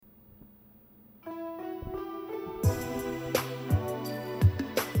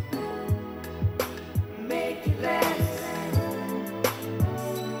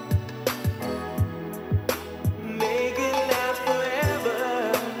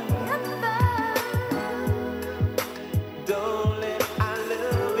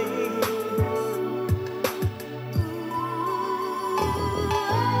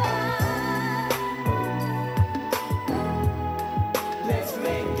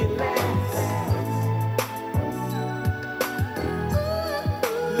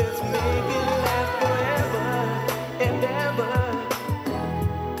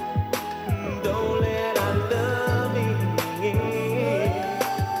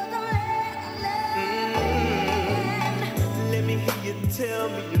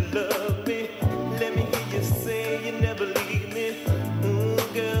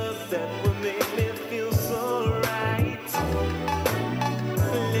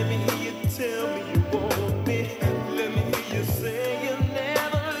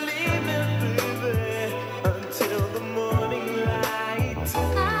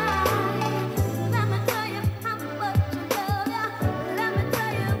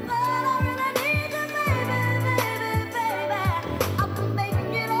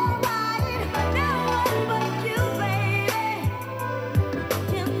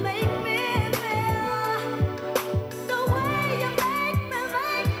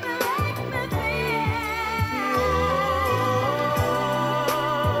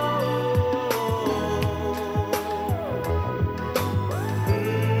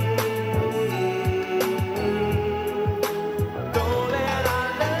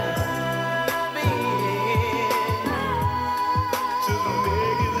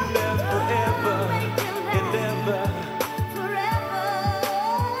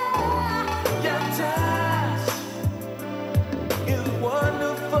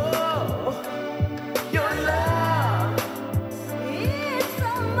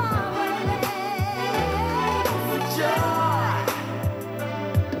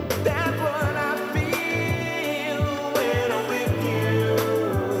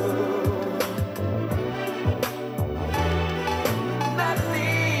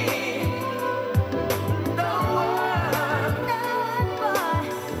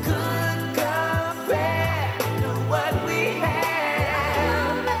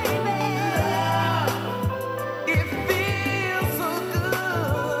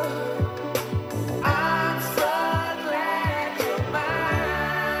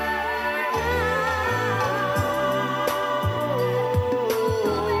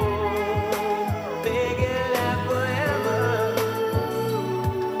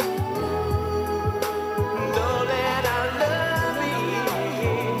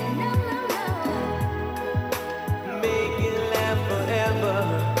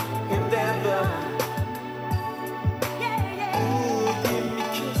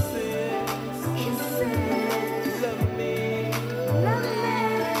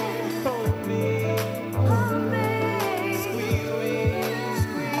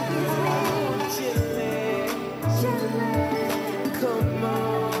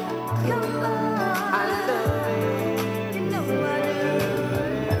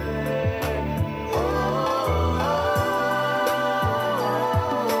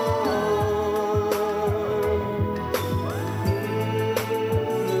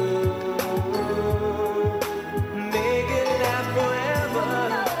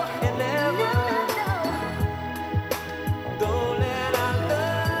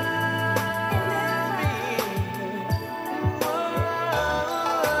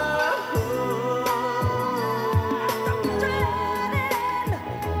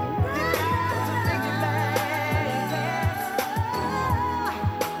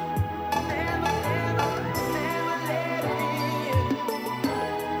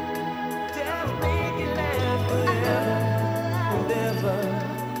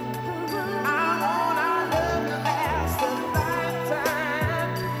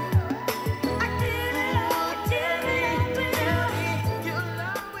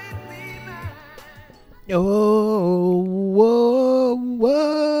Oh, whoa,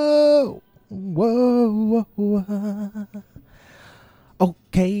 whoa, whoa, whoa.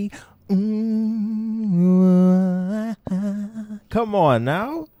 Okay. Come on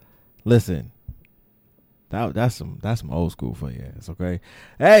now. Listen. That's some old school for you ass, okay?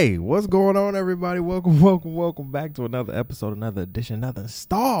 Hey, what's going on, everybody? Welcome back to another episode, another edition, another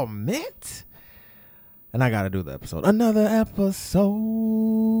installment. And I gotta do the episode. Another episode.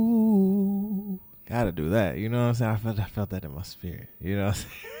 Gotta do that. You know what I'm saying? I felt that in my spirit. You know what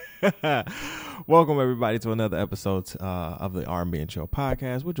I'm saying? Welcome, everybody, to another episode of the R&B and Chill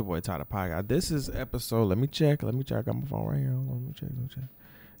podcast with your boy, Tyler Podcast. This is episode, let me check. I got my phone right here. Let me check.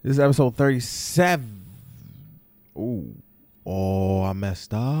 This is episode 37. Ooh. Oh, I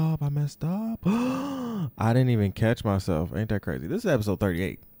messed up. I didn't even catch myself. Ain't that crazy? This is episode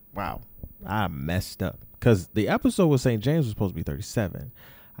 38. Wow. I messed up. Because the episode with St. James was supposed to be 37.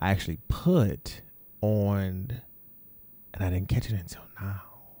 I actually put on, and I didn't catch it until now.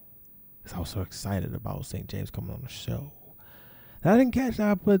 Because I was so excited about St. James coming on the show. I didn't catch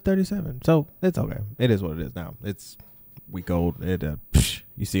that. I put 37. So it's okay. It is what it is now. It's week old.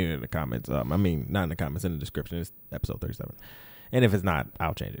 You see it in the comments. I mean, not in the comments, in the description. It's episode 37. And if it's not,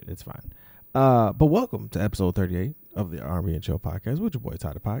 I'll change it. It's fine. But welcome to episode 38 of the R&B and Chill podcast with your boy,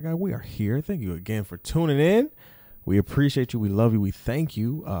 Tyler Podcast. We are here. Thank you again for tuning in. We appreciate you. We love you. We thank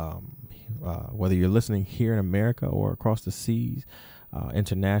you. Whether you're listening here in America or across the seas,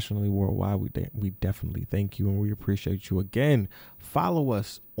 internationally, worldwide, we definitely thank you and we appreciate you. Again, follow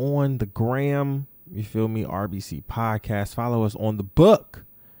us on the gram. You feel me? RBC Podcast. Follow us on the book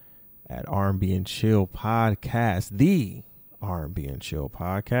at R&B and Chill Podcast, the R&B and Chill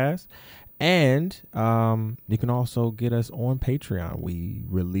Podcast. And you can also get us on Patreon. We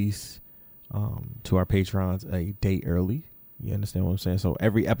release to our Patrons a day early. You understand what I'm saying? So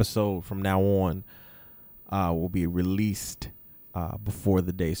every episode from now on will be released before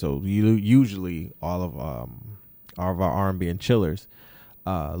the day. So usually all of our R&B and chillers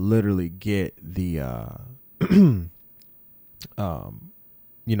literally get the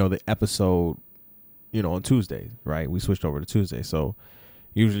the episode on Tuesdays, right? We switched over to Tuesday, so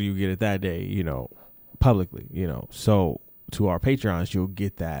usually you get it that day, publicly, so to our Patreons you'll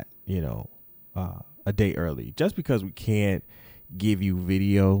get that a day early. Just because we can't give you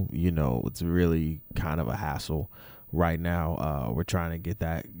video, it's really kind of a hassle right now. We're trying to get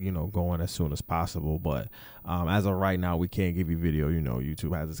that going as soon as possible, but as of right now we can't give you video.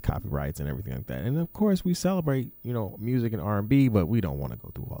 YouTube has its copyrights and everything like that, and of course we celebrate music and R&B, but we don't want to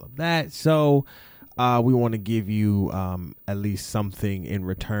go through all of that. So we want to give you at least something in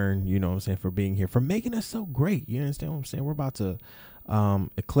return, for being here, for making us so great. You understand what I'm saying? We're about to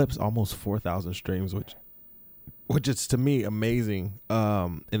eclipse almost 4,000 streams, which is to me amazing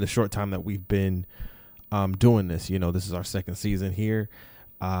in the short time that we've been doing this. This is our second season here,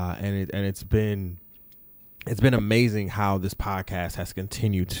 and it's been amazing how this podcast has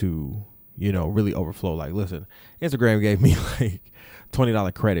continued to really overflow. Like, listen, Instagram gave me like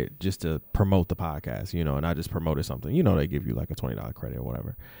 $20 credit just to promote the podcast, and I just promoted something. They give you like a $20 credit or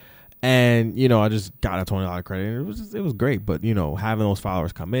whatever. And, I just got a $20 credit, and it was great. But, having those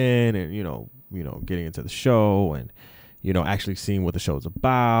followers come in and, getting into the show and, actually seeing what the show's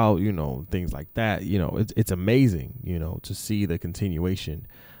about, things like that, it's amazing, to see the continuation.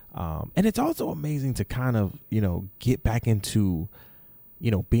 And it's also amazing to kind of, get back into,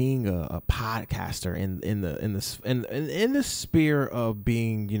 being a podcaster in the sphere of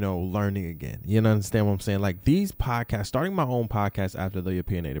being, learning again. You understand what I'm saying? Like, these podcasts, starting my own podcast after the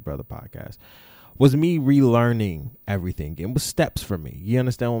Opinionated Brother podcast, was me relearning everything. It was steps for me. You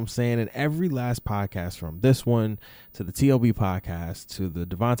understand what I'm saying? And every last podcast, from this one to the TLB podcast to the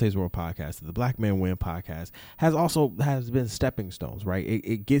Devontae's World podcast to the Black Man Win podcast, has been stepping stones, right?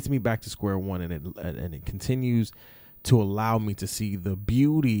 It gets me back to square one, and it continues to allow me to see the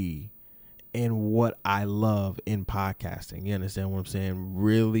beauty in what I love in podcasting. You understand what I'm saying?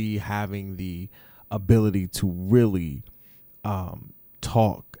 Really having the ability to really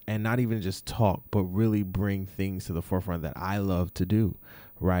talk, and not even just talk, but really bring things to the forefront that I love to do,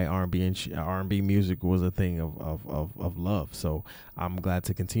 right? R&B music was a thing of love. So I'm glad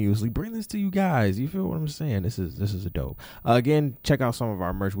to continuously bring this to you guys. You feel what I'm saying? This is a dope. Again, check out some of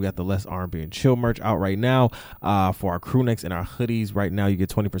our merch. We got the Less R&B and Chill merch out right now for our crew necks and our hoodies. Right now you get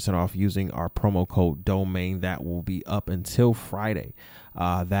 20% off using our promo code DOMAIN. That will be up until Friday.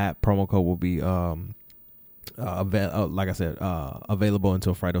 That promo code will be like I said, available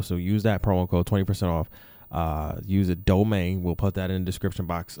until Friday. So use that promo code, 20% off use a domain. We'll put that in the description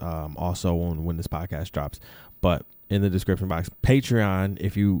box also when this podcast drops. But in the description box, Patreon,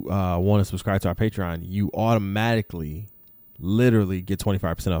 if you want to subscribe to our Patreon, you automatically literally get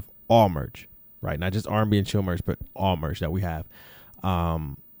 25% off all merch, right? Not just R&B and chill merch, but all merch that we have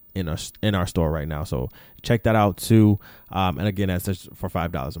in our store right now. So check that out too. And again, that's just for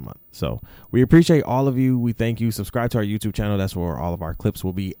 $5 a month. So we appreciate all of you. We thank you. Subscribe to our YouTube channel. That's where all of our clips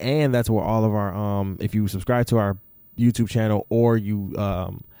will be. And that's where all of our, if you subscribe to our YouTube channel or you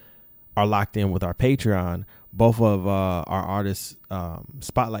are locked in with our Patreon, both of our artists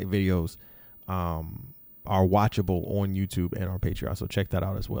spotlight videos are watchable on YouTube and our Patreon. So check that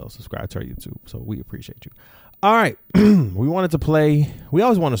out as well. Subscribe to our YouTube. So we appreciate you. All right. We wanted to play. We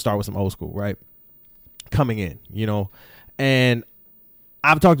always want to start with some old school, right? Coming in, and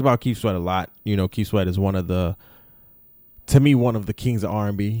I've talked about Keith Sweat a lot. Keith Sweat is one of the kings of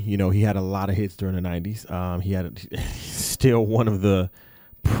R&B. He had a lot of hits during the 90s. He had still one of the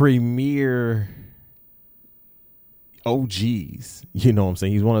premier OGs. You know what I'm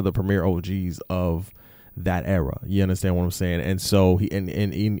saying? He's one of the premier OGs of that era. You understand what I'm saying? And so he and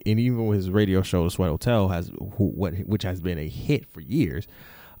even with his radio show, The Sweat Hotel, which has been a hit for years,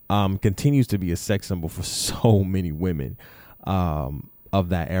 continues to be a sex symbol for so many women of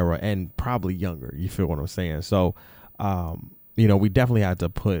that era and probably younger. You feel what I'm saying? So we definitely had to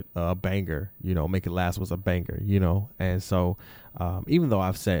put a banger, Make It Last was a banger, and so even though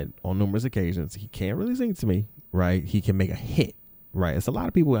I've said on numerous occasions he can't really sing to me, right? He can make a hit. Right. It's a lot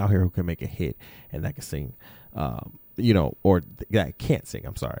of people out here who can make a hit and that can sing, or that can't sing.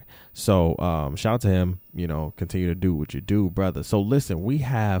 I'm sorry. So shout out to him, continue to do what you do, brother. So listen, we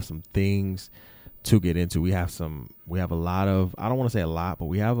have some things to get into. We have a lot of, I don't want to say a lot, but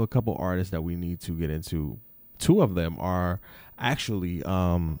we have a couple artists that we need to get into. Two of them are actually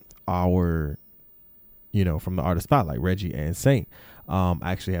our, from the artist spotlight, Reggie and Saint.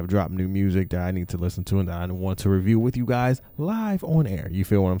 Actually have dropped new music that I need to listen to and that I want to review with you guys live on air. You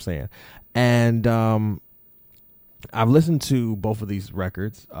feel what I'm saying? And I've listened to both of these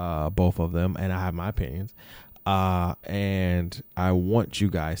records, both of them, and I have my opinions. And I want you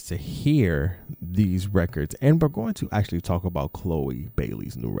guys to hear these records. And we're going to actually talk about Chloe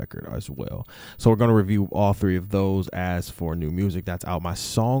Bailey's new record as well. So we're going to review all three of those. As for new music that's out, my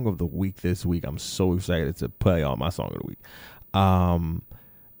song of the week this week, I'm so excited to play on my song of the week. And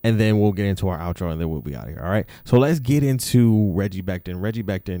then we'll get into our outro and then we'll be out of here. All right. So let's get into Reggie Becton. Reggie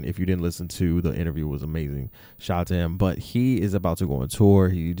Becton, if you didn't listen to the interview, was amazing. Shout out to him. But he is about to go on tour.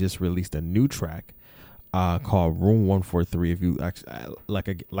 He just released a new track called Room 143. If you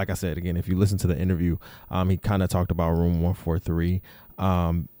like I said, again, if you listen to the interview, he kind of talked about Room 143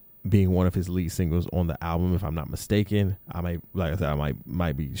 being one of his lead singles on the album, if I'm not mistaken. I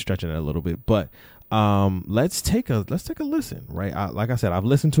might be stretching it a little bit, but let's take a listen, right? Like I said, I've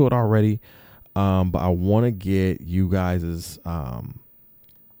listened to it already, but I want to get you guys'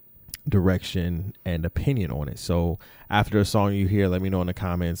 direction and opinion on it. So after the song you hear, let me know in the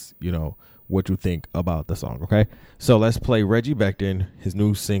comments, what you think about the song. Okay, so let's play Reggie Becton, his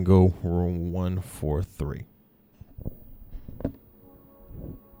new single, Room 143.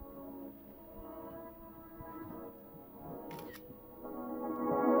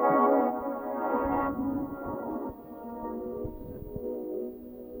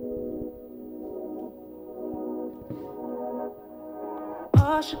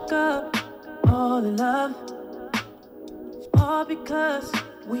 All shook up, all in love, all because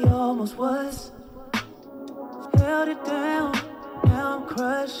we almost was. Held it down, now I'm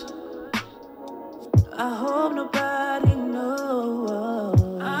crushed. I hope nobody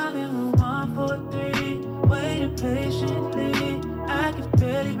knows. I'm in room 143, waiting patiently. I can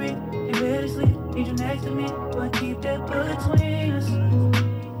barely breathe, can barely sleep. Need you next to me, but keep that between us.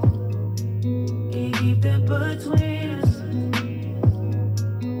 Keep that between us.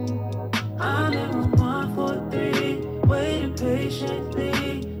 I'm in room 143, waiting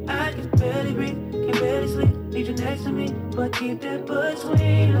patiently. I can barely breathe, can barely sleep. Need you next to me, but keep that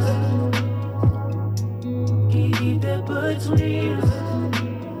between us. Keep that between us.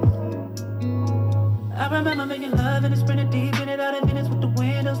 I remember making love and it's sprinting deep in it out in minutes with the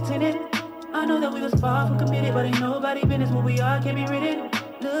windows tinted. I know that we was far from committed, but ain't nobody business. What we are can be written.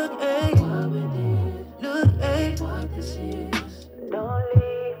 Look, ayy, what we did. Look, ayy, what this is. Don't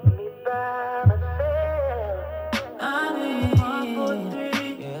leave me by myself. I'm in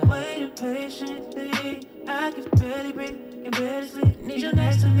 143, waiting patiently. I can barely breathe, can barely sleep. Need you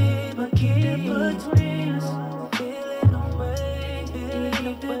next to me, but keep it between us. Feeling away, keep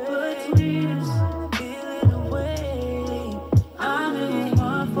it between us. Feeling away. I'm in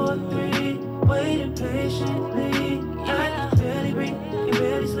 143, waiting patiently.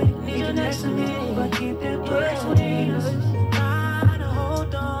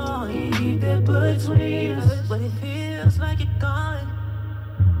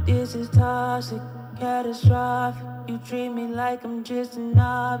 treat me like I'm just an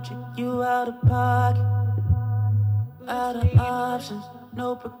object. You out of pocket, out of options,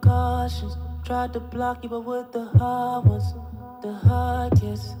 no precautions. Tried to block you, but with the hard ones, the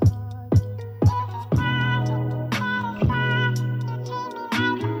hardest.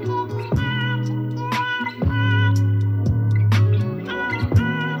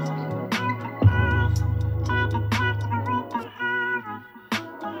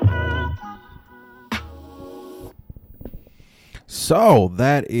 So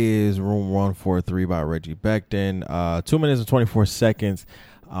that is Room 143 by Reggie Becton. 2 minutes and 24 seconds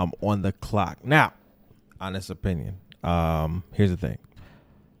on the clock. Now, honest opinion. Here's the thing.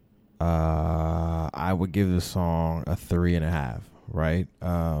 I would give this song a 3.5, right?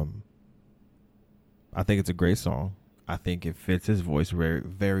 I think it's a great song. I think it fits his voice very,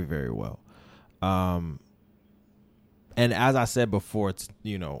 very, very well. And as I said before, it's,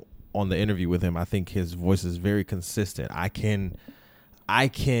 on the interview with him, I think his voice is very consistent. I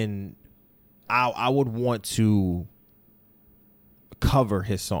would want to cover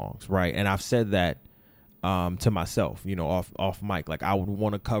his songs, right? And I've said that to myself, off mic. Like, I would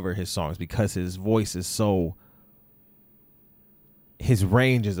want to cover his songs because his voice is his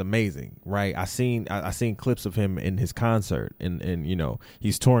range is amazing, right? I seen clips of him in his concert, and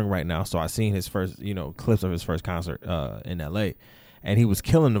he's touring right now, so I seen his first clips of his first concert in LA. And he was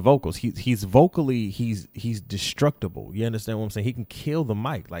killing the vocals. He's vocally he's destructible. You understand what I'm saying? He can kill the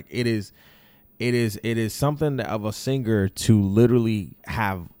mic. Like, it is something of a singer to literally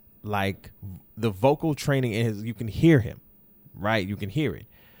have like the vocal training in his. You can hear him, right? You can hear it.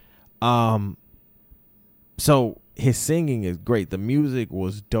 So his singing is great. The music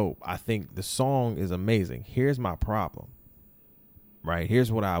was dope. I think the song is amazing. Here's my problem, right?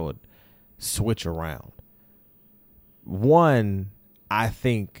 Here's what I would switch around. One, I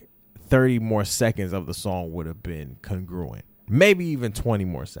think 30 more seconds of the song would have been congruent. Maybe even 20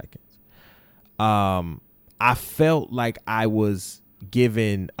 more seconds. I felt like I was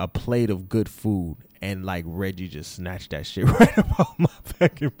given a plate of good food and like Reggie just snatched that shit right about my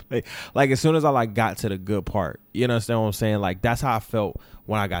fucking plate. Like, as soon as I got to the good part, you understand what I'm saying? Like, that's how I felt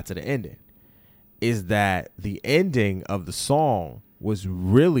when I got to the ending. Is that the ending of the song was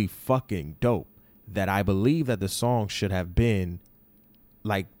really fucking dope. That I believe that the song should have been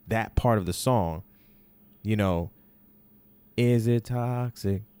like that part of the song, is it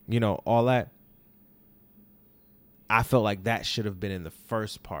toxic? All that. I felt like that should have been in the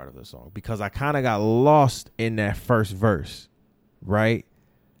first part of the song because I kind of got lost in that first verse, right?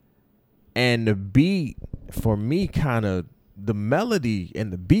 And the beat for me the melody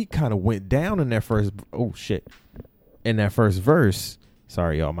and the beat kind of went down in that first. Oh shit. In that first verse.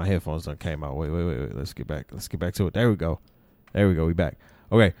 Sorry, y'all. My headphones done came out. Wait. Let's get back to it. There we go. We back.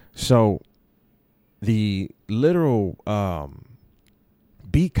 Okay. So the literal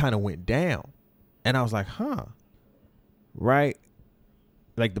beat kind of went down, and I was like, huh. Right.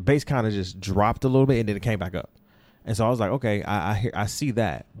 Like, the bass kind of just dropped a little bit, and then it came back up. And so I was like, okay, I see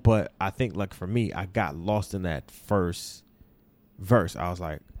that. But I think, like, for me, I got lost in that first verse. I was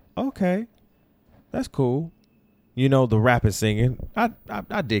like, okay, that's cool. The rap is singing. I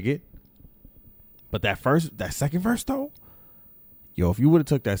dig it. But that second verse though, if you would have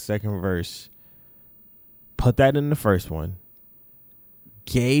took that second verse, put that in the first one,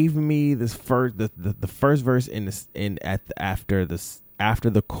 gave me this first the first verse after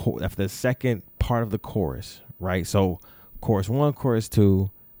the second part of the chorus, right? So chorus 1, chorus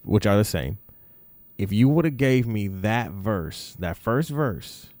 2, which are the same. If you would have gave me that first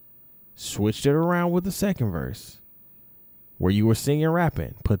verse, switched it around with the second verse, where you were singing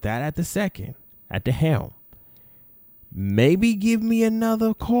rapping, put that at the second, at the helm. Maybe give me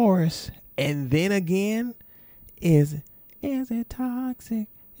another chorus, and then again, is it toxic?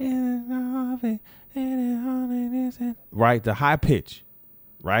 Right, the high pitch,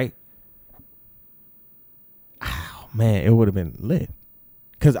 right? Oh man, it would have been lit.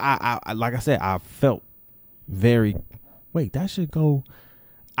 Cause I like I said, I felt very. Wait, that should go.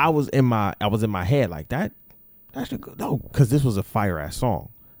 I was in my head like that. That should go. No, because this was a fire ass song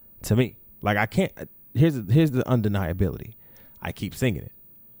to me. Like, I can't. Here's the undeniability. I keep singing it.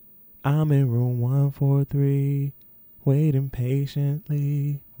 I'm in room 143, waiting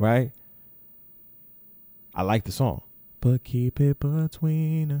patiently. Right. I like the song, but keep it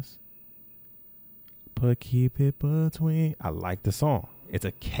between us. But keep it between. I like the song. It's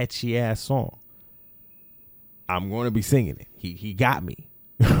a catchy ass song. I'm going to be singing it. He got me,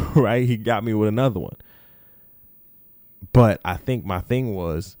 right? He got me with another one. But I think my thing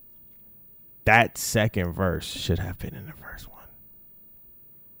was that second verse should have been in the first one.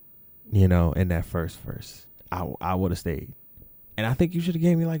 In that first verse. I would have stayed. And I think you should have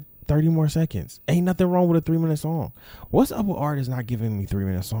gave me like 30 more seconds. Ain't nothing wrong with a 3-minute song. What's up with artists not giving me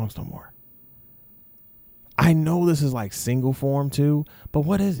 3-minute songs no more? I know this is like single form too, but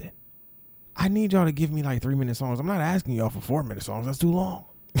what is it? I need y'all to give me like 3-minute songs. I'm not asking y'all for 4-minute songs. That's too long.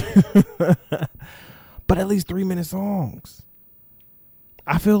 But at least 3-minute songs.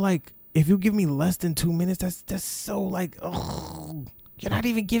 I feel like if you give me less than 2 minutes, that's so like, oh, you're not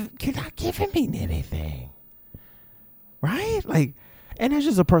giving me anything. Right? Like, and that's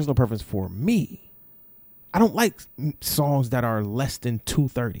just a personal preference for me. I don't like songs that are less than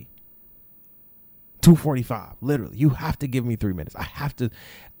 2:30. 2:45, literally. You have to give me 3 minutes.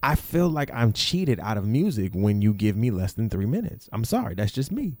 I feel like I'm cheated out of music when you give me less than 3 minutes. I'm sorry. That's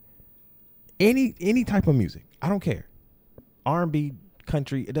just me. Any type of music. I don't care. R&B,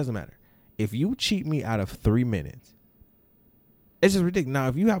 country, it doesn't matter. If you cheat me out of 3 minutes, it's just ridiculous. Now,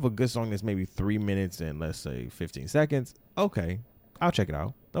 if you have a good song that's maybe 3 minutes and let's say 15 seconds, okay, I'll check it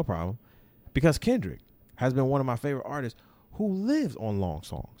out. No problem. Because Kendrick has been one of my favorite artists who lives on long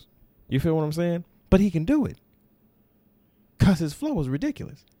songs. You feel what I'm saying? But he can do it because his flow is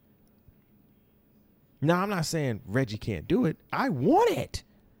ridiculous. Now, I'm not saying Reggie can't do it. I want it.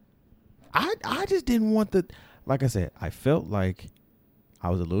 I just didn't want the, like I said, I felt like I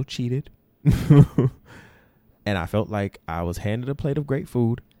was a little cheated. And I felt like I was handed a plate of great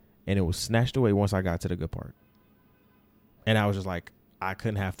food and it was snatched away once I got to the good part. And I was just like, I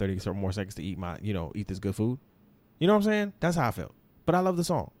couldn't have 30 more seconds to eat eat this good food. You know what I'm saying? That's how I felt. But I love the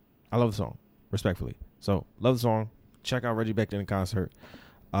song. Respectfully. So love the song. Check out Reggie Beckham in concert.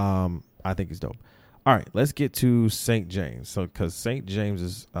 I think it's dope. All right, let's get to St. James. So because St. James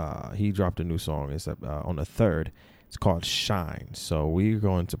is he dropped a new song. It's on the 3rd. It's called Shine. So we're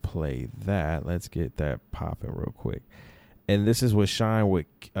going to play that. Let's get that popping real quick. And this is with Shine with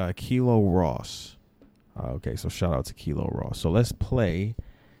Kilo Ross. Okay, so shout out to Kilo Ross. So let's play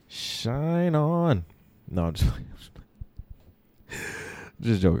Shine On. No, I'm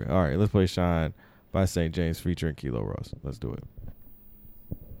just joking. All right, let's play Shine by St. James featuring Kilo Ross. Let's do it.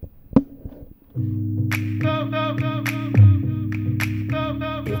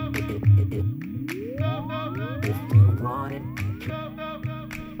 If you want it,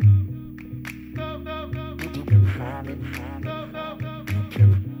 you can have it.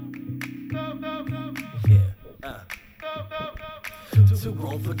 Too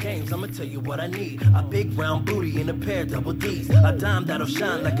grown for games, I'ma tell you what I need. A big round booty and a pair of double D's. A dime that'll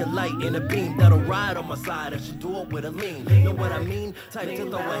shine like a light in a beam. That'll ride on my side and she do it with a lean. Know what I mean? Type to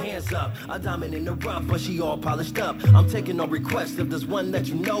throw her hands up. A diamond in the rough, but she all polished up. I'm taking no requests. If there's one that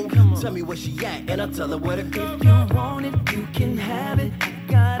you know, tell me where she at and I'll tell her where to go. If you want it, you can have it. I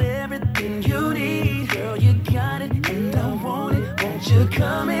got everything you need. Girl, you got it and I want it. Won't you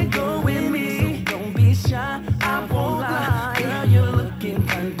come and go with me? So don't be shy, I won't lie. Girl, you're looking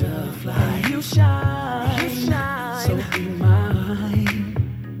kind of fly. You shine, so be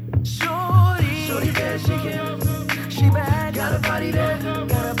mine. Shorty bad, she bad. Got a body that,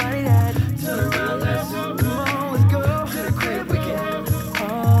 turn around, let's come on, let's go to the crib, we can.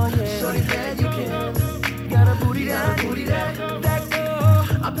 Oh yeah, shorty bad, you can. Got a booty that go.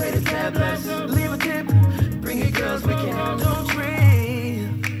 I pay the tab, let's leave a tip. Bring it, girls, we can. Don't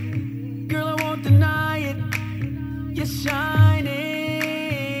trip, girl, I won't deny it. You're shining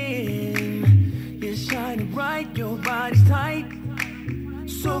bright, your body's tight.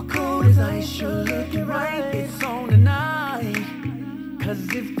 So cold as ice, you're looking right. It's on tonight.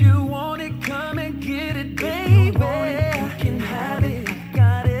 Cause if you want it, come and get it, baby. You can have it. I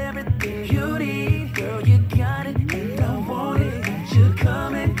got everything you need. Girl, you got it, and I want it. Won't you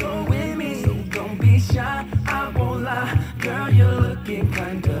come and go with me? So don't be shy, I won't lie. Girl, you're looking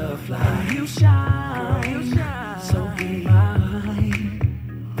kind of fly. You shine, so be mine.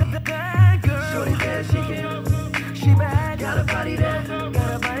 That girl, shorty bad, she bad. Got a body that, turn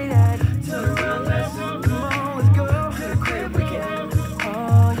around, let's come on, let's go to the crib, we can.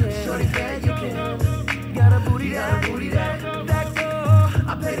 Oh yeah,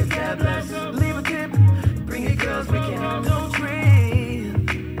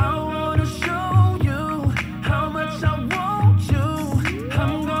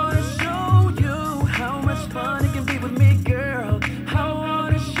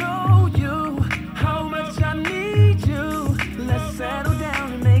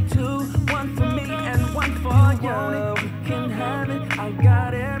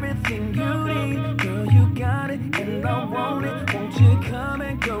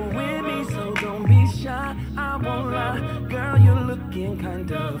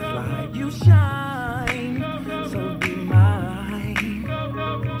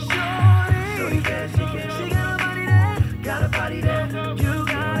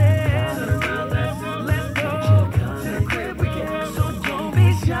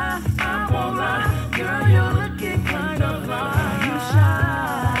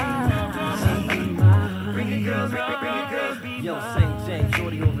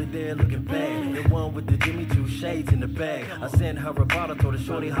 shorty over there looking bad. The one with the Jimmy Choo shades in the bag. I sent her a bottle, told her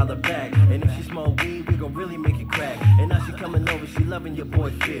shorty holler back. And if she smoke weed, we gon' really make it crack. And now she coming over, she loving your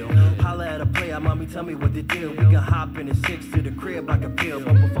boy feel. Holla at a player, mommy, tell me what the deal. We can hop in the six to the crib like a pill.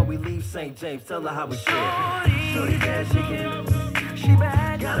 But before we leave St. James, tell her how we feel. Shorty bad, she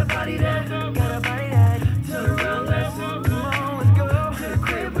bad, got a body that, turn around, let's come on, let's go to the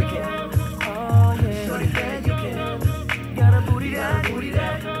crib, we can. Oh yeah, shorty bad, you can. Got a booty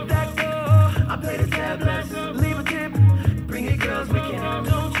that go. I pay the tab, let's leave a tip. Bring it, girls, we can.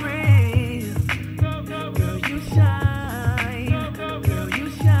 Don't trip, girl, you shine, so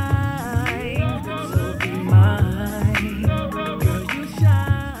be mine. Girl, you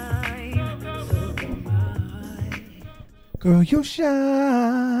shine, so be mine. Girl, you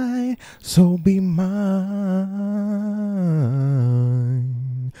shine, so be mine.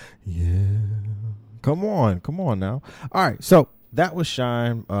 Yeah. Come on now. All right, so that was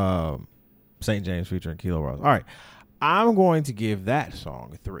Shine, St. James featuring Kilo Ross. All right, I'm going to give that song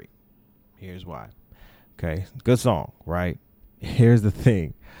a 3. Here's why. Okay, good song, right? Here's the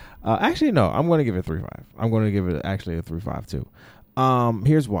thing. Actually, no, I'm going to give it a 3.5. I'm going to give it actually a 3.5 too.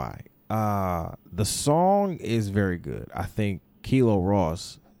 Here's why. The song is very good. I think Kilo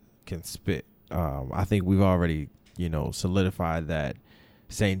Ross can spit. I think we've already, solidified that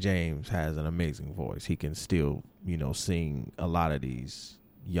St. James has an amazing voice. He can still, sing a lot of these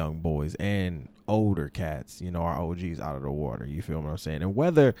young boys and older cats, our OGs out of the water. You feel what I'm saying? And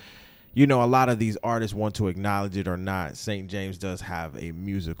whether, a lot of these artists want to acknowledge it or not, St. James does have a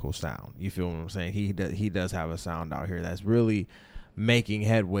musical sound. You feel what I'm saying? He does have a sound out here that's really making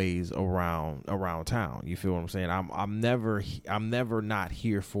headways around town. You feel what I'm saying? I'm never not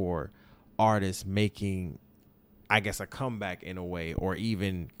here for artists making, I guess, a comeback in a way, or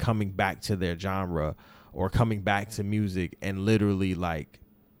even coming back to their genre or coming back to music and literally like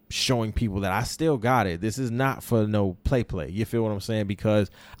showing people that I still got it. This is not for no play. You feel what I'm saying? Because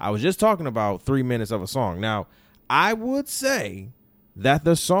I was just talking about 3 minutes of a song. Now, I would say that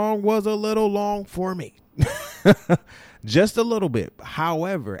the song was a little long for me. Just a little bit.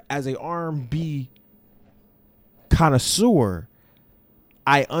 However, as a R&B connoisseur,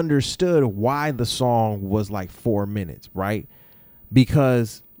 I understood why the song was like 4 minutes, right?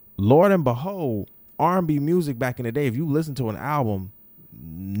 Because Lord and behold, R&B music back in the day, if you listen to an album,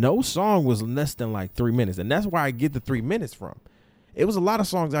 no song was less than like 3 minutes. And that's where I get the 3 minutes from. It was a lot of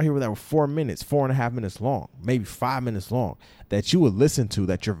songs out here that were 4 minutes, 4.5 minutes long, maybe 5 minutes long, that you would listen to,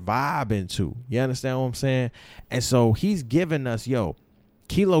 that you're vibing to. You understand what I'm saying? And so he's giving us,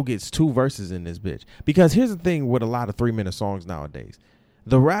 Kilo gets 2 verses in this bitch. Because here's the thing with a lot of 3-minute songs nowadays.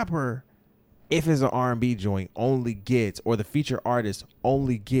 The rapper, if it's an R&B joint, only gets, or the feature artist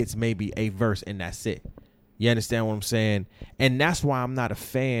only gets maybe a verse and that's it. You understand what I'm saying? And that's why I'm not a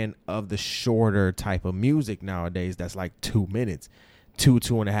fan of the shorter type of music nowadays that's like 2 minutes,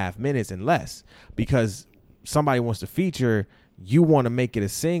 2.5 minutes and less. Because somebody wants to feature, you want to make it a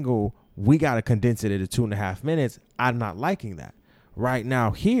single, we got to condense it into 2.5 minutes. I'm not liking that. Right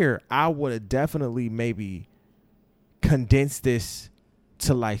now here, I would have definitely maybe condensed this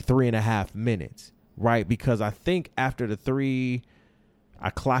to like 3.5 minutes, right? Because I think after the 3, I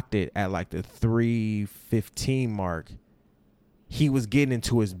clocked it at like the 3:15 mark. He was getting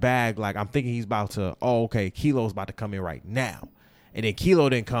into his bag. Like, I'm thinking he's about to, Kilo's about to come in right now. And then Kilo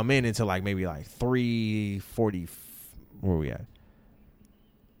didn't come in until like maybe like 3:40. Where are we at?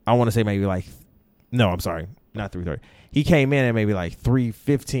 I want to say maybe like, no, I'm sorry, not 3:30. He came in at maybe like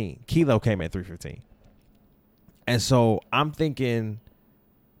 3:15. Kilo came in at 3:15. And so I'm thinking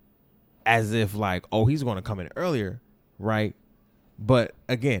as if like, he's going to come in earlier, right? But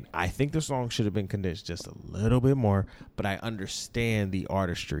again, I think the song should have been condensed just a little bit more, but I understand the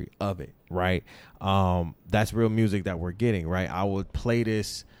artistry of it, right? That's real music that we're getting, right? I would play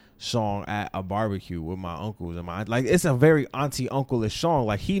this song at a barbecue with my uncles and it's a very auntie uncle-ish song.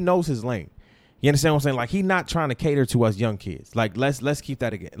 Like, he knows his lane. You understand what I'm saying? Like, he's not trying to cater to us young kids. Like, let's keep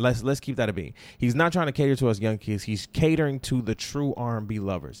that again. Let's keep that a being. He's not trying to cater to us young kids. He's catering to the true R&B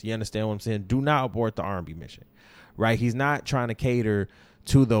lovers. You understand what I'm saying? Do not abort the R&B mission, right? He's not trying to cater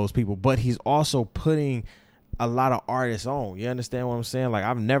to those people, but he's also putting a lot of artists on. You understand what I'm saying? Like,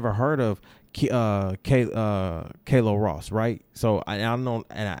 I've never heard of Kilo Ross, right? So I don't know,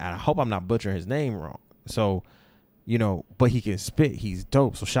 and I hope I'm not butchering his name wrong. So, but he can spit. He's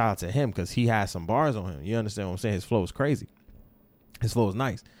dope. So shout out to him because he has some bars on him. You understand what I'm saying? His flow is crazy. His flow is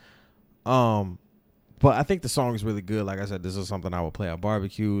nice. But I think the song is really good. Like I said, this is something I would play at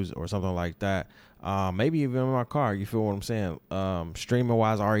barbecues or something like that. Maybe even in my car. You feel what I'm saying? Streaming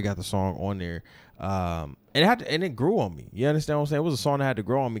wise, I already got the song on there. And it grew on me. You understand what I'm saying? It was a song that had to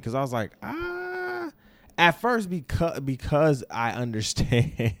grow on me because I was like, at first, because I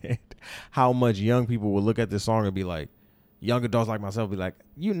understand how much young people will look at this song and be like, young adults like myself be like,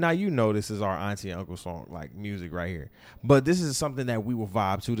 you know this is our auntie and uncle song, like music right here. But this is something that we will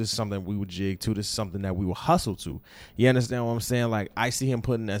vibe to. This is something we would jig to. This is something that we will hustle to. You understand what I'm saying? Like, I see him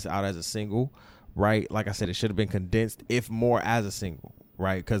putting this out as a single, right? Like I said, it should have been condensed, if more as a single,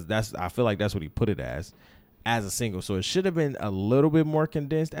 right? Because I feel like that's what he put it as a single. So it should have been a little bit more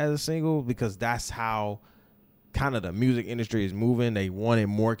condensed as a single because that's how kind of the music industry is moving. They want it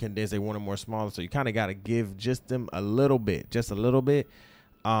more condensed. They want it more smaller. So you kind of got to give just a little bit. Like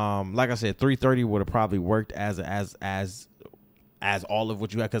I said, 330 would have probably worked as all of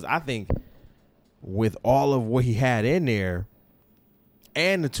what you had. Because I think with all of what he had in there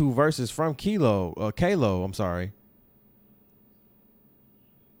and the 2 verses from Kalo, I'm sorry,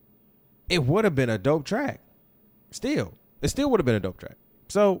 it would have been a dope track. It still would have been a dope track.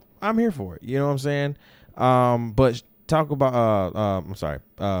 So I'm here for it. You know what I'm saying? But talk about I'm sorry.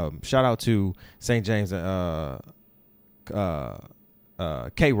 Shout out to St. James and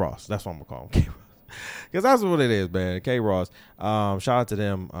K Ross. That's what I'm gonna call him, K Ross, because that's what it is, man. K Ross. Shout out to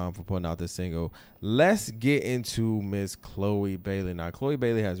them for putting out this single. Let's get into Miss Chloe Bailey. Now, Chloe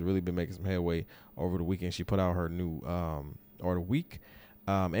Bailey has really been making some headway over the weekend. She put out her new or the week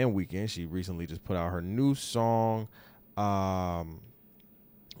and weekend. She recently just put out her new song.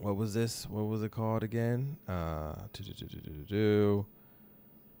 What was this? What was it called again? Have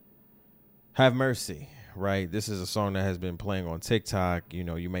Mercy, right? This is a song that has been playing on TikTok. You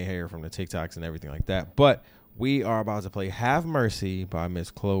know, you may hear from the TikToks and everything like that. But we are about to play Have Mercy by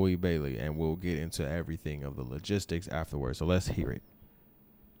Miss Chloe Bailey, and we'll get into everything of the logistics afterwards. So let's hear it.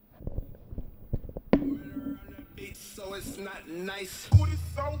 So it's not nice. Booty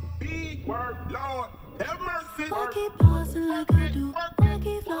so big, word, Lord, have mercy. I keep pausing like I do. I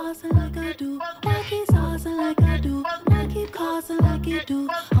keep flossing like I do. I keep saucing like I do. I keep causing like you do.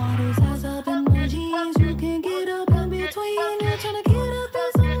 All those ass up in my jeans. You can get up in between. You're trying to get up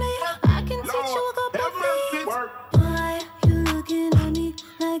as on me. I can teach you a couple things. Why you looking at me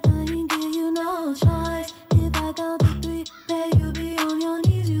like I ain't give you no choice? If I count to 3, then you be on your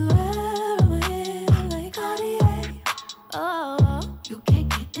knees. You heroin like Cartier. Oh, you can't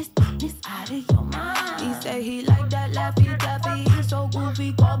get this thickness out of your mind. He say he like that Laffy Taffy. He's so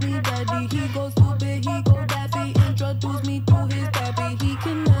goofy, call me daddy. He go stupid, he go daffy. Introduce me to his pappy. He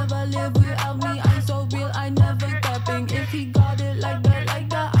can never live without me. I'm so real, I never capping. If he got it like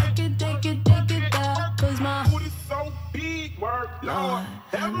that, I can take it there. Cause my Booty so big, word, Lord,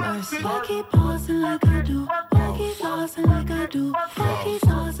 have mercy. I keep pausing like I do. I keep flossing like I do. I keep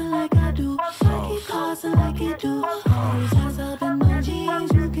saucing like I do. I keep causing like you do. Always hands up in my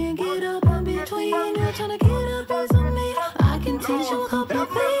jeans. You can get up in between. You're trying to get a piece of me. I can teach you a couple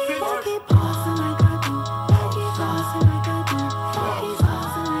things. I keep pausing like I do. I keep flossing like I do. I keep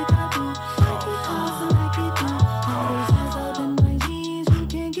saucing like I do. I keep causing like you do. Always hands up in my jeans. You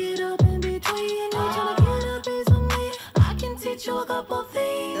can get up in between. You're trying to get a piece of me. I can teach you a couple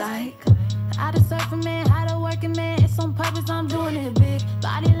things. Like how to surf a man, how to work a man. It's on purpose, I'm doing it big.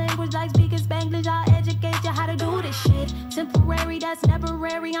 Body language like speaking Spanglish. I'll educate you how to do this shit. Temporary, that's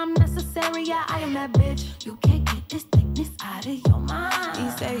temporary. I'm necessary, yeah, I am that bitch. You can't get this thickness out of your mind. He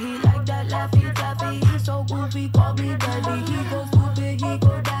say he like that Laffy Taffy. He's so goofy, call me daddy. He go stupid, he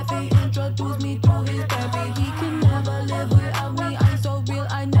go daffy. Introduce me to his pappy. He can never live without me. I'm so real,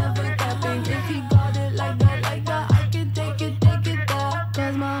 I never capping. If he got it like that, I can take it there.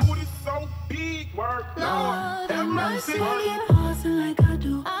 Cause my Booty so big, word, Lord, have mercy. I keep pausing like I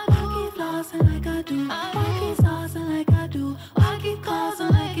do. I keep flossing like I do. I keep saucing like I do. I keep causing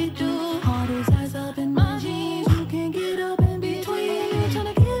like you do. All those ass up in my jeans. You can get up in between. You're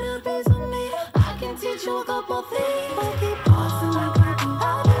trying to get a piece of me. I can teach you a couple things. I keep pausing like I do.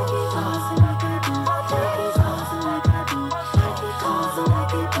 I keep flossing like I do. I keep saucing like I do. I keep causing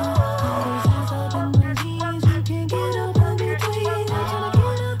like you do. All those ass up in my jeans. You can get up in between. You're trying to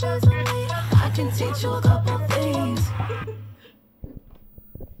get a piece of me. I can teach you a couple things.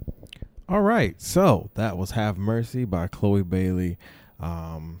 All right, so that was Have Mercy by Chloe Bailey.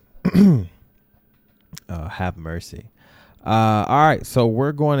 Have Mercy. All right, so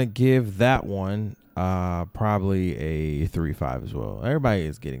we're going to give that one probably a 3.5 as well. Everybody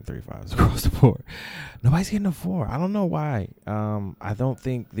is getting 3.5s across the board. Nobody's getting a 4. I don't know why. I don't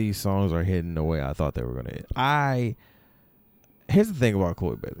think these songs are hitting the way I thought they were going to hit. I here's the thing about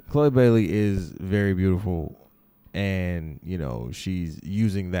Chloe Bailey. Chloe Bailey is very beautiful, and she's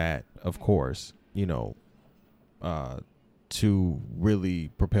using that, of course, to really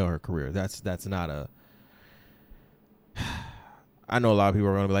propel her career. That's not a. I know a lot of people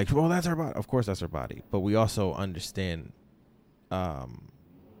are going to be like, well, that's her body. Of course, that's her body, but we also understand the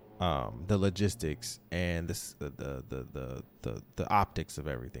logistics and the optics of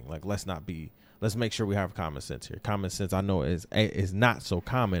everything. Like, let's make sure we have common sense here. Common sense, I know is not so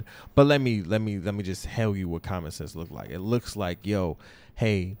common, but let me just tell you what common sense looks like. It looks like,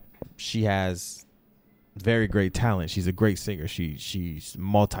 hey, she has very great talent. She's a great singer. She's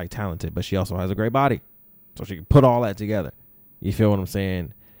multi-talented, but she also has a great body, so she can put all that together. You feel what I'm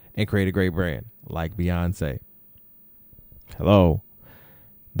saying? And create a great brand like Beyonce. Hello.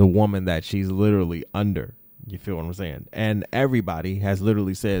 The woman that she's literally under. You feel what I'm saying? And everybody has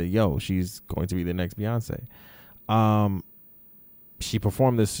literally said, she's going to be the next Beyonce. She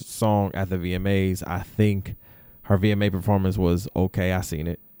performed this song at the VMAs. I think her VMA performance was okay. I seen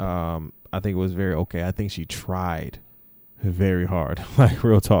it. I think it was very okay. I think she tried very hard, like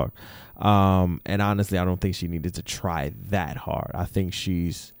real talk. And honestly, I don't think she needed to try that hard. I think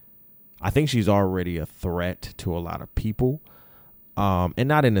she's already a threat to a lot of people. And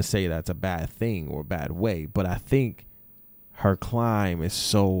not in to say that's a bad thing or a bad way, but I think her climb is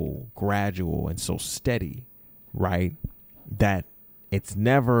so gradual and so steady, right? That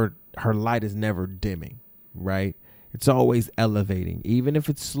her light is never dimming, right? It's always elevating, even if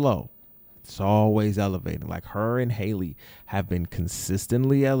it's slow. It's always elevating. Like her and Haley have been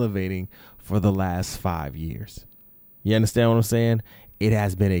consistently elevating for the last 5 years. You understand what I'm saying? It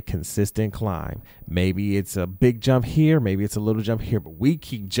has been a consistent climb. Maybe it's a big jump here. Maybe it's a little jump here, but we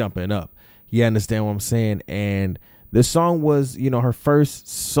keep jumping up. You understand what I'm saying? And this song was, her first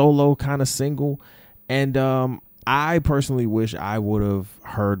solo kind of single. And I personally wish I would have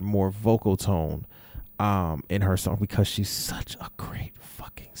heard more vocal tone in her song, because she's such a great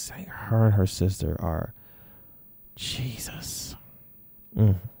fucking singer. Her and her sister are Jesus.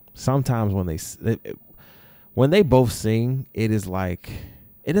 Sometimes when they both sing, it is like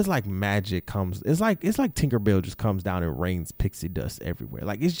magic comes. It's like Tinkerbell just comes down and rains pixie dust everywhere.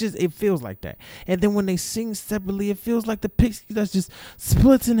 Like it feels like that. And then when they sing separately, it feels like the pixie dust just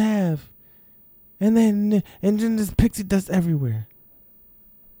splits in half, and then there's pixie dust everywhere.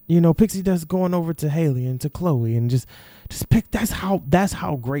 Pixie dust going over to Haley and to Chloe, and just pick. That's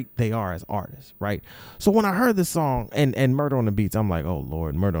how great they are as artists, right? So when I heard this song and Murder on the Beats, I'm like, oh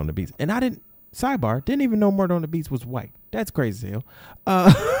Lord, Murder on the Beats, and I didn't even know Murder on the Beats was white. That's crazy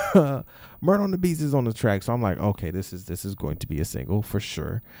as hell. Murder on the Beats is on the track, so I'm like, okay, this is going to be a single for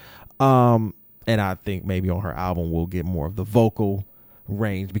sure. And I think maybe on her album we'll get more of the vocal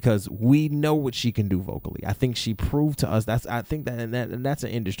range, because we know what she can do vocally. I think she proved to us that's an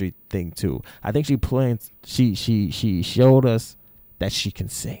industry thing too. I think she showed us that she can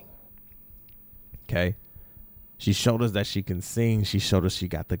sing. Okay? She showed us that she can sing. She showed us she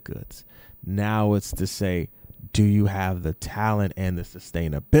got the goods. Now it's to say, do you have the talent and the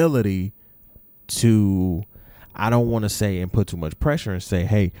sustainability to, I don't want to say and put too much pressure and say,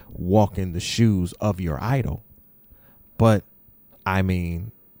 hey, walk in the shoes of your idol. But I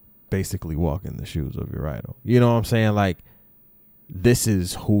mean, basically walk in the shoes of your idol. You know what I'm saying? Like, this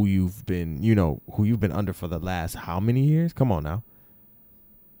is who you've been under for the last how many years? Come on now.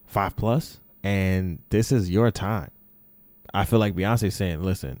 5+. And this is your time. I feel like Beyonce's saying,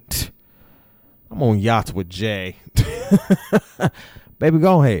 listen, I'm on yachts with Jay. Baby,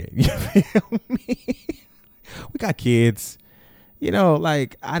 go ahead. You feel me? We got kids.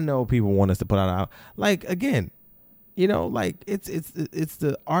 Like, I know people want us to put out, like, again, like it's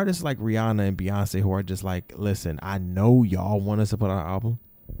the artists like Rihanna and Beyonce who are just like, listen, I know y'all want us to put out an album.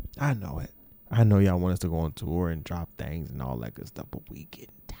 I know it. I know y'all want us to go on tour and drop things and all that good stuff, but we get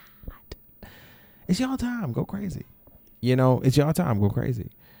tired. It's y'all time. Go crazy. It's y'all time. Go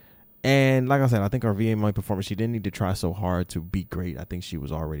crazy. And like I said, I think our VMA performance, she didn't need to try so hard to be great. I think she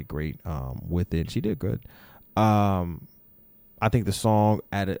was already great with it. She did good. I think the song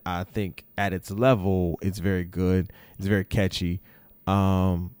at its level, it's very good. It's very catchy.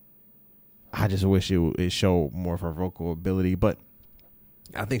 I just wish it showed more of her vocal ability, but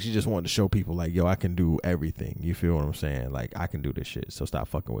I think she just wanted to show people like, yo, I can do everything. You feel what I'm saying? Like, I can do this shit. So stop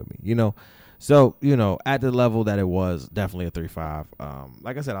fucking with me, So, at the level that it was, definitely a 3.5.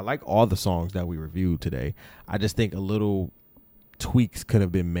 Like I said, I like all the songs that we reviewed today. I just think a little tweaks could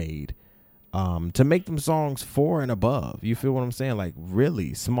have been made to make them songs 4 and above. You feel what I'm saying? Like,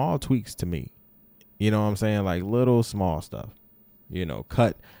 really small tweaks to me. You know what I'm saying? Like, little small stuff.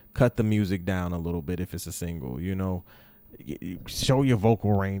 Cut the music down a little bit if it's a single. show your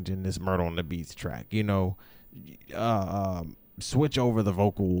vocal range in this Murder on the Beats track. Switch over the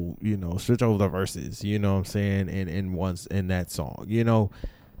vocal, switch over the verses, you know what I'm saying, in once in that song,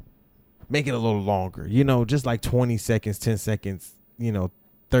 make it a little longer, just like 20 seconds, 10 seconds,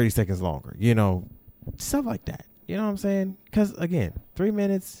 30 seconds longer, stuff like that. You know what I'm saying? Because again, 3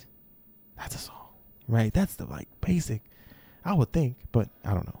 minutes, that's a song, right? That's the like basic, I would think, but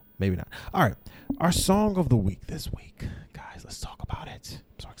I don't know. Maybe not. All right. Our song of the week this week. Guys, let's talk about it.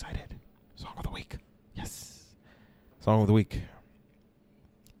 I'm so excited. Song of the week. Yes. Song of the week.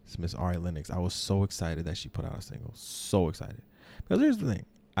 It's Miss Ari Lennox. I was so excited that she put out a single. So excited. Because here's the thing.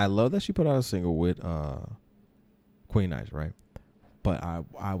 I love that she put out a single with Queen Nice, right? But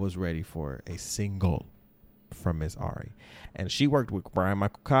I was ready for a single from Miss Ari. And she worked with Brian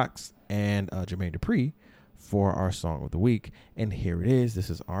Michael Cox and Jermaine Dupri for our song of the week. And here it is. This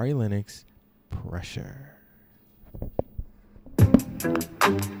is Ari Lennox, Pressure.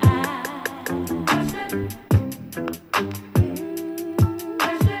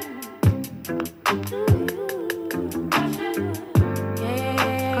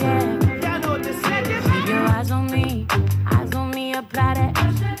 Apply that.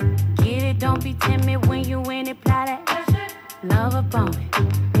 Get it, don't be timid when you in it. Apply that. Love upon it,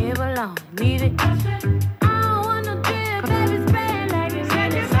 live alone, leave it. I don't want no deal, baby, spread like it's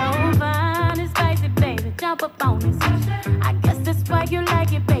really so fine. It's spicy, baby, jump up on this. I guess that's why you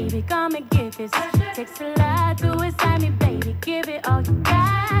like it, baby. Come and get this. Takes a lot to excite me, baby. Give it all you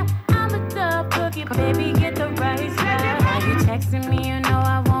got. I'm a tough cookie, baby. Get the right side. Why you texting me? You know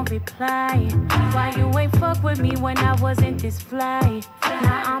I won't reply. Why you ain't fuck with me when I wasn't this fly?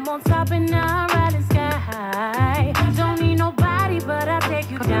 Now I'm on top and now I'm riding sky high. Don't need nobody, but I'll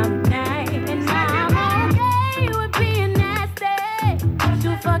take you down tonight. And now I'm okay with being nasty.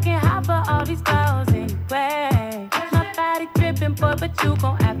 Too fucking hot for all these girls anyway. My body dripping, boy, but you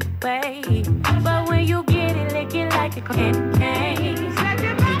gon' have to wait. But when you get it, lick it like a candy cane.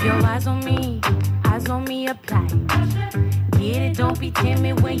 Keep your eyes on me, apply. Get it, don't be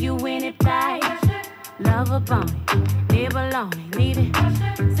timid when you in it, fly. Love upon it, live alone, leave it.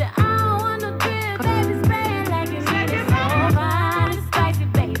 Say, I don't want no drip, baby, spray it like you need it. So fine, it's spicy,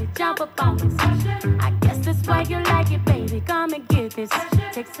 baby, jump up on this. I guess that's why you like it, baby, come and get this.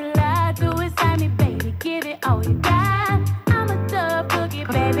 Takes a lot to excite me, baby, give it all you got. I'm a tough cookie,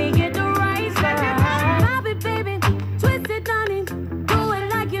 baby, get the right side. Pop it, baby, twist it, darling. Do it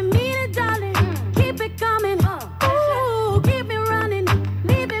like you mean it, darling. Keep it coming. Ooh, keep it running.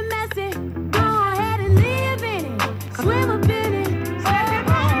 Leave it messy. Go ahead and live in it. Swim up in it.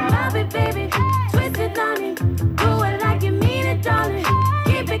 Pop it, baby, twist it, darling. Do it like you mean it, darling.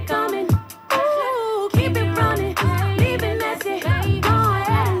 Keep it coming. Ooh, keep it running. Leave it messy. Go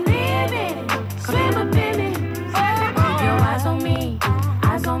ahead and live in it. Swim up in it. Keep your eyes on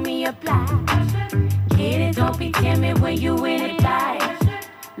me, apply. Get it, don't be timid when you in it, fly.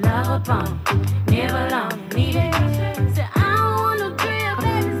 Love upon it, live alone, leave it. Say, I don't want no drill,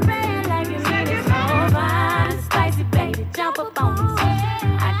 baby, spray it like you mean it. So fine, it's spicy, baby, jump up on this.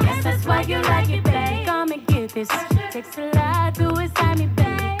 I guess that's why you like it, baby, come and get this. Takes a lot to excite me,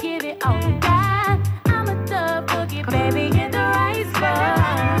 baby, give it all you got. I'm a tough cookie, baby, get the right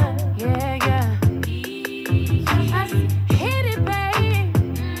spot. Yeah, yeah. Hit it, baby.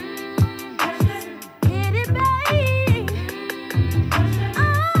 Hit it, baby.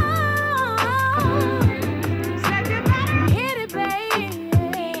 Hit it, baby.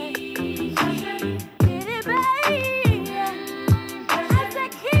 Hit it, baby. I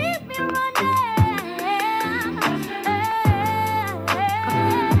said, keep me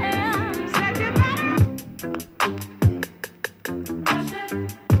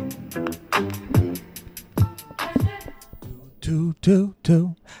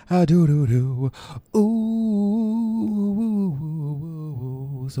Do I do ooh,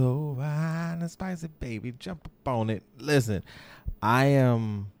 so fine and spicy, baby, jump up on it. Listen, I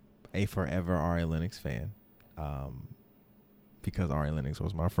am a forever Ari Lennox fan, because Ari Lennox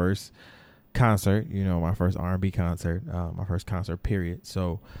was my first concert, my first R&B concert, my first concert period.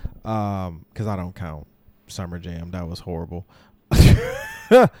 So because I don't count Summer Jam, that was horrible.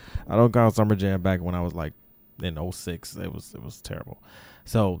 I don't count Summer Jam back when I was like in 06. It was terrible.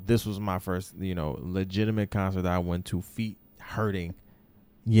 So this was my first, legitimate concert that I went to, feet hurting,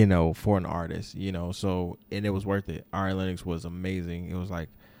 for an artist, so, and it was worth it. Ari Lennox was amazing. It was like,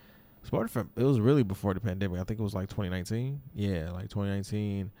 it was really before the pandemic. I think it was like 2019. Yeah, like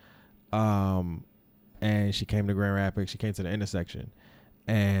 2019. And she came to Grand Rapids. She came to the intersection,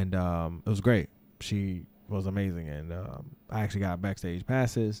 and it was great. She was amazing, and I actually got backstage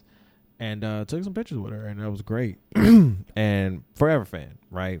passes. and took some pictures with her, and that was great. And forever fan,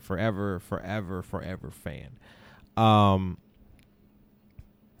 right? Forever fan. I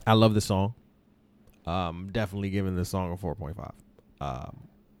love the song. Definitely giving this song a 4.5.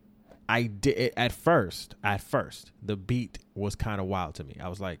 I did at first, the beat was kind of wild to me. I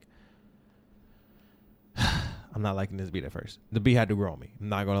was like, I'm not liking this beat at first. The beat had to grow on me. I'm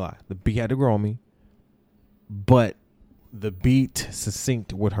not going to lie. The beat had to grow on me. But the beat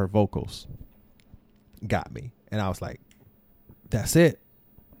succinct with her vocals got me. And I was like, that's it.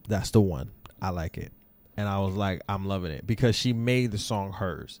 That's the one. I like it. And I was like, I'm loving it. Because she made the song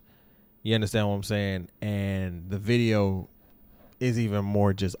hers. You understand what I'm saying? And the video is even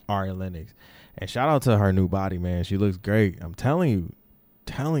more just Ari Lennox. And shout out to her new body, man. She looks great. I'm telling you,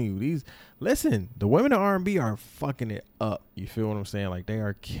 these, listen, the women in R&B are fucking it up. You feel what I'm saying? Like, they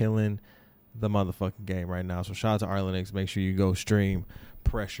are killing the motherfucking game right now. So shout out to Ari Lennox. Make sure you go stream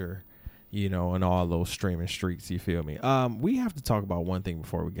Pressure, you know, and all those streaming streets. You feel me? We have to talk about one thing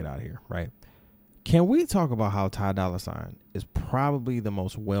before we get out of here, right? Can we talk about how Ty Dolla $ign is probably the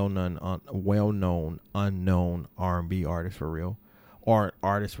most well-known unknown R&B artist for real, or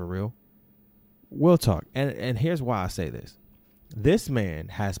artist for real? We'll talk. And here's why I say this. This man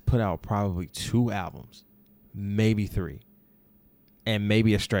has put out probably 2 albums, maybe 3, and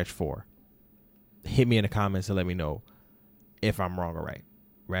maybe a stretch 4. Hit me in the comments and let me know if I'm wrong or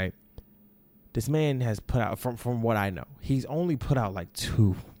right? This man has put out, from what I know, he's only put out like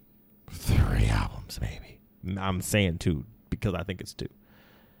 2, 3 albums maybe. I'm saying 2 because I think it's 2.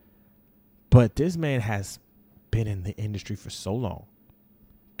 But this man has been in the industry for so long,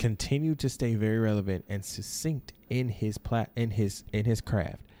 continued to stay very relevant and succinct in his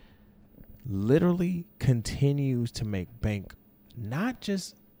craft. Literally continues to make bank, not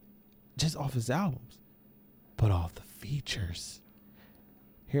just off his albums, but off the features.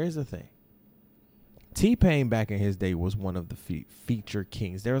 Here's the thing. T-Pain back in his day was one of the feature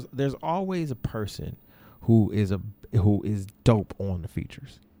kings. There's always a person who is dope on the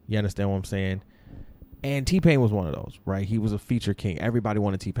features. You understand what I'm saying? And T-Pain was one of those, right? He was a feature king. Everybody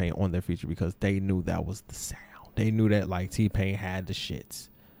wanted T-Pain on their feature because they knew that was the sound. They knew that like T-Pain had the shits.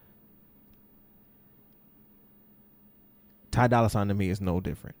 Ty Dolla $ign to me is no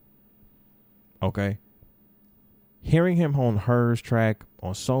different. Okay? Hearing him on Hers track,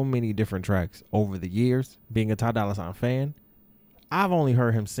 on so many different tracks over the years, being a Ty Dolla $ign fan, I've only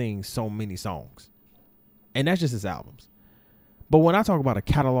heard him sing so many songs. And that's just his albums. But when I talk about a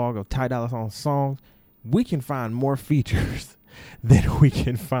catalog of Ty Dolla $ign songs, we can find more features than we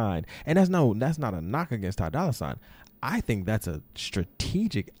can find. And that's not a knock against Ty Dolla $ign. I think that's a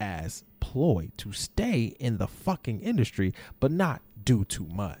strategic ass ploy to stay in the fucking industry, but not do too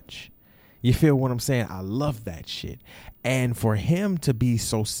much. You feel what I'm saying? I love that shit. And for him to be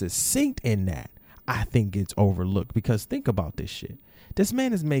so succinct in that, I think it's overlooked. Because think about this shit. This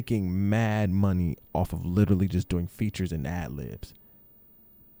man is making mad money off of literally just doing features and ad-libs.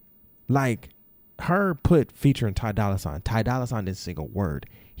 Like, her put featuring Ty Dolla $ign. Ty Dolla $ign didn't sing a word.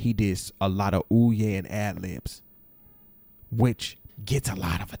 He did a lot of ooh yeah and ad-libs, which gets a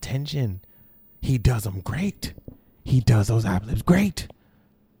lot of attention. He does them great. He does those ad-libs great.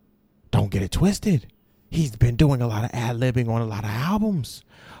 Don't get it twisted. He's been doing a lot of ad-libbing on a lot of albums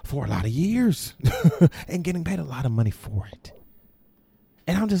for a lot of years and getting paid a lot of money for it.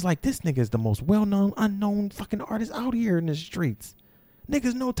 And I'm just like, this nigga is the most well-known, unknown fucking artist out here in the streets.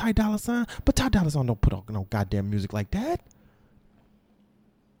 Niggas know Ty Dolla $ign, but Ty Dolla $ign don't put out no goddamn music like that.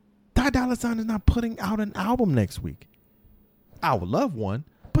 Ty Dolla $ign is not putting out an album next week. I would love one,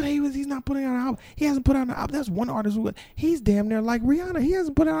 but he's not putting out an album. He hasn't put out an album. That's one artist who, he's damn near like Rihanna. He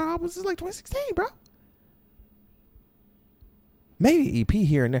hasn't put out an album since like 2016, bro. Maybe EP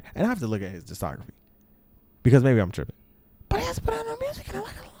here and there. And I have to look at his discography because maybe I'm tripping. But he hasn't put out no music in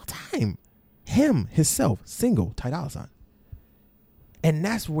like a long time. Him, himself, single, Ty Dolla $ign. And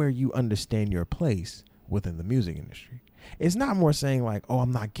that's where you understand your place within the music industry. It's not more saying like, oh,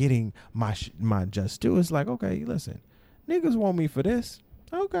 I'm not getting my just due. It's like, okay, listen, niggas want me for this.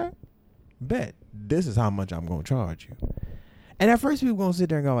 Okay, bet this is how much I'm going to charge you. And at first people going to sit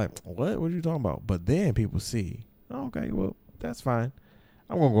there and go like, what are you talking about? But then people see, okay, well, that's fine.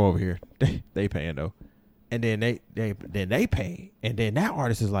 I'm going to go over here. They paying though. And then they pay. And then that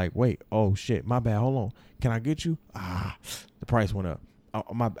artist is like, wait, oh shit, my bad. Hold on. Can I get you? The price went up.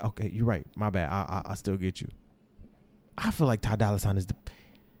 Oh, okay, you're right. My bad. I still get you. I feel like Ty Dolla $ign is the...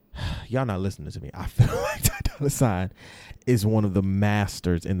 Y'all not listening to me. I feel like Ty Dolla $ign is one of the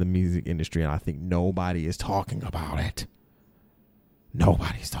masters in the music industry, and I think nobody is talking about it.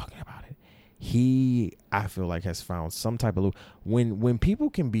 Nobody's talking about it. I feel like has found some type of when people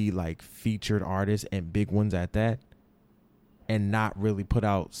can be like featured artists and big ones at that, and not really put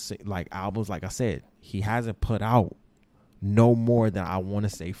out like albums. Like I said, he hasn't put out no more than I want to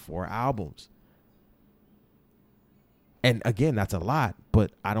say 4 albums. And again, that's a lot,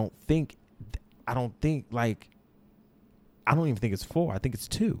 but I don't even think it's 4. I think it's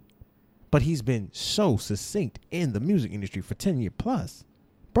 2. But he's been so succinct in the music industry for 10 years plus.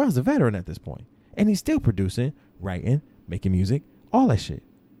 Bro's a veteran at this point. And he's still producing, writing, making music, all that shit.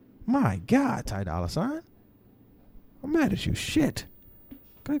 My God, Ty Dolla $ign. I'm mad at you. Shit.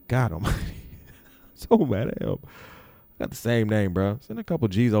 Good God almighty. So mad at him. Got the same name, bro. Send a couple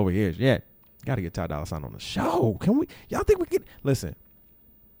G's over here. Yeah. Got to get Ty Dolla $ign on the show. Can we? Y'all think we can? Listen.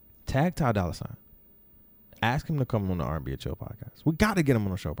 Tag Ty Dolla $ign. Ask him to come on the R&B and Chill podcast. We got to get him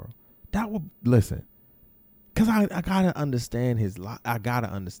on the show, bro. That would, listen. Because I got to understand I got to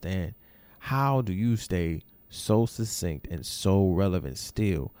understand, how do you stay so succinct and so relevant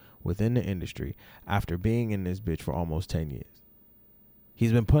still within the industry after being in this bitch for almost 10 years?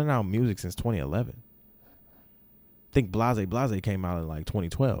 He's been putting out music since 2011. I think Blase came out in like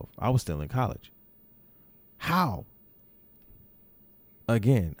 2012. I was still in college. How?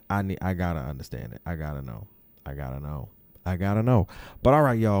 Again, I gotta understand it. I gotta know. But all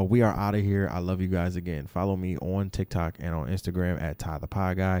right, y'all, we are out of here. I love you guys again. Follow me on TikTok and on Instagram at Ty the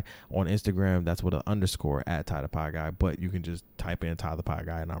Pie Guy. On Instagram, that's with an underscore at Ty the Pie Guy. But you can just type in Ty the Pie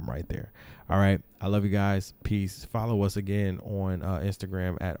Guy and I'm right there. All right. I love you guys. Peace. Follow us again on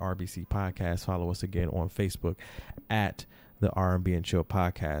Instagram at RBC Podcast. Follow us again on Facebook at the R&B and Chill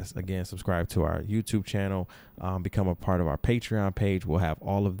podcast. Again, subscribe to our YouTube channel. Become a part of our Patreon page. We'll have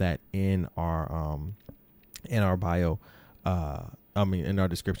all of that in our bio. In our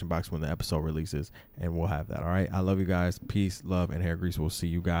description box when the episode releases, and we'll have that. All right. I love you guys. Peace, love, and hair grease. We'll see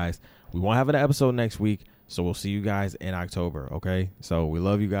you guys. We won't have an episode next week, so we'll see you guys in October. Okay. So we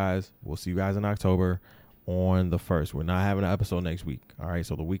love you guys. We'll see you guys in October on the 1st. We're not having an episode next week. All right.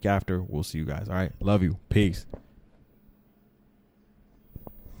 So the week after, we'll see you guys. All right. Love you. Peace.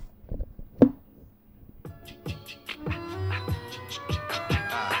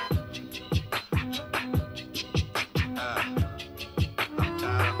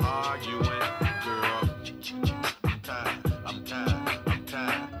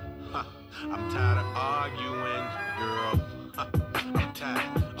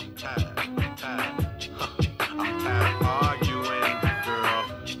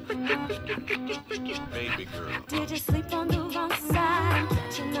 Did you sleep on the wrong side? I'm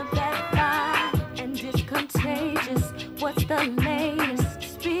catching a bad vibe, and it's contagious. What's the latest?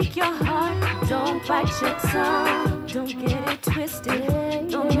 Speak your heart, don't bite your tongue. Don't get it twisted,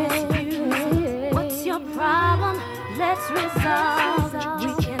 don't misuse it. What's your problem? Let's resolve.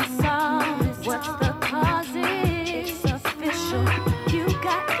 We can solve this. What's the cause? It's official. You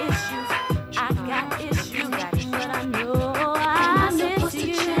got issues, I got issues, but I know I miss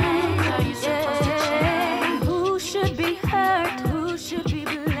you. Who should be hurt? Who should be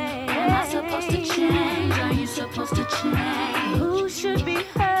blamed? Am I supposed to change? Are you supposed to change? Who should be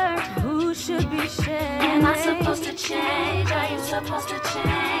hurt? Who should be shamed? Am I supposed to change? Are you supposed to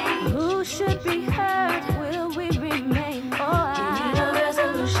change? Who should be hurt? Will we remain? Oh, we need a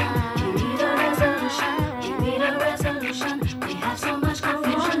resolution. We need a resolution. We need a resolution. We have so much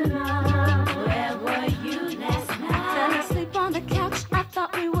confusion. Where were you last night? Fell asleep on the couch. I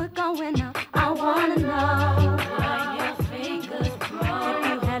thought we were going out. I wanna know. Were your fingers broke? If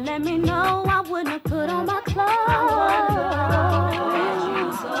you had let me know, I wouldn't have put on my clothes. Where'd you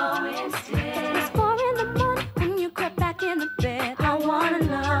go instead? It's 4 in the morning when you crept back in the bed. I wanna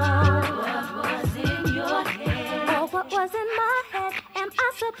know what was in your head. Oh, what was in my head? Am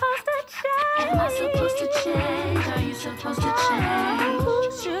I supposed to change? Am I supposed to change? Are you supposed to change? Who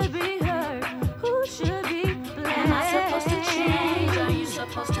should be hurt? Who should be blamed? Am I supposed to change? Are you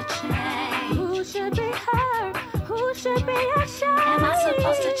supposed to change? Who should be hurt? Who should be ashamed? Am I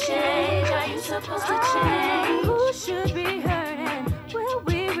supposed to change? Are you supposed to change? Who should be hurt and will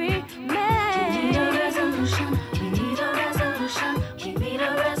we remain? We need a resolution. We need a resolution. We need a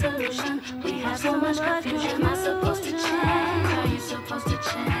resolution. We have so much confusion. Am I supposed to change? Are you supposed to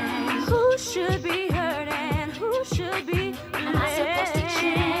change? Who should be hurt and who should be blamed? Am I supposed to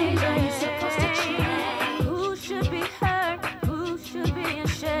change? Are you supposed to change? Who should be hurt? Who should be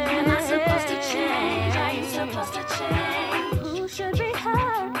ashamed? Am I supposed to change? Are you supposed to change? Who should be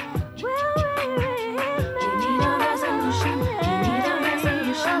hurt? Will we remain? We need a resolution. We need a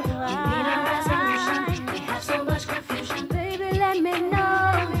resolution. We need a resolution. We have so much confusion. Baby, let me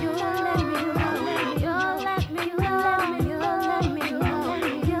know. You let me know. You let me know. You let me know.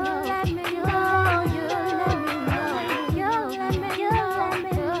 You let me know.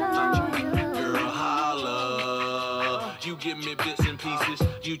 this?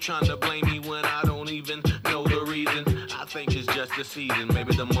 You trying to blame me when I don't even know the reason? I think it's just the season,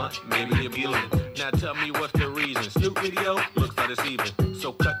 maybe the month, maybe the billion. Now tell me what's the reason? Snoop video looks like it's even.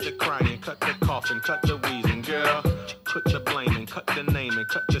 So cut the crying, cut the coughing, cut the wheezing, girl. Put the blaming, cut the naming,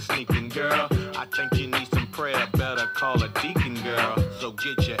 cut the sneaking, girl. I think you need some prayer, better call a deacon, girl. So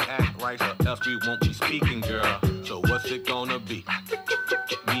get your act right or else we won't be speaking, girl. So what's it gonna be?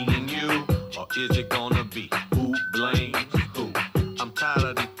 Me and you? Or is it gonna be who blames who? I'm tired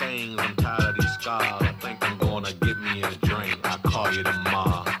of these things, I'm tired of these scars. I think I'm gonna get me a drink. I'll call you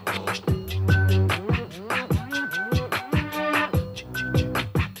tomorrow.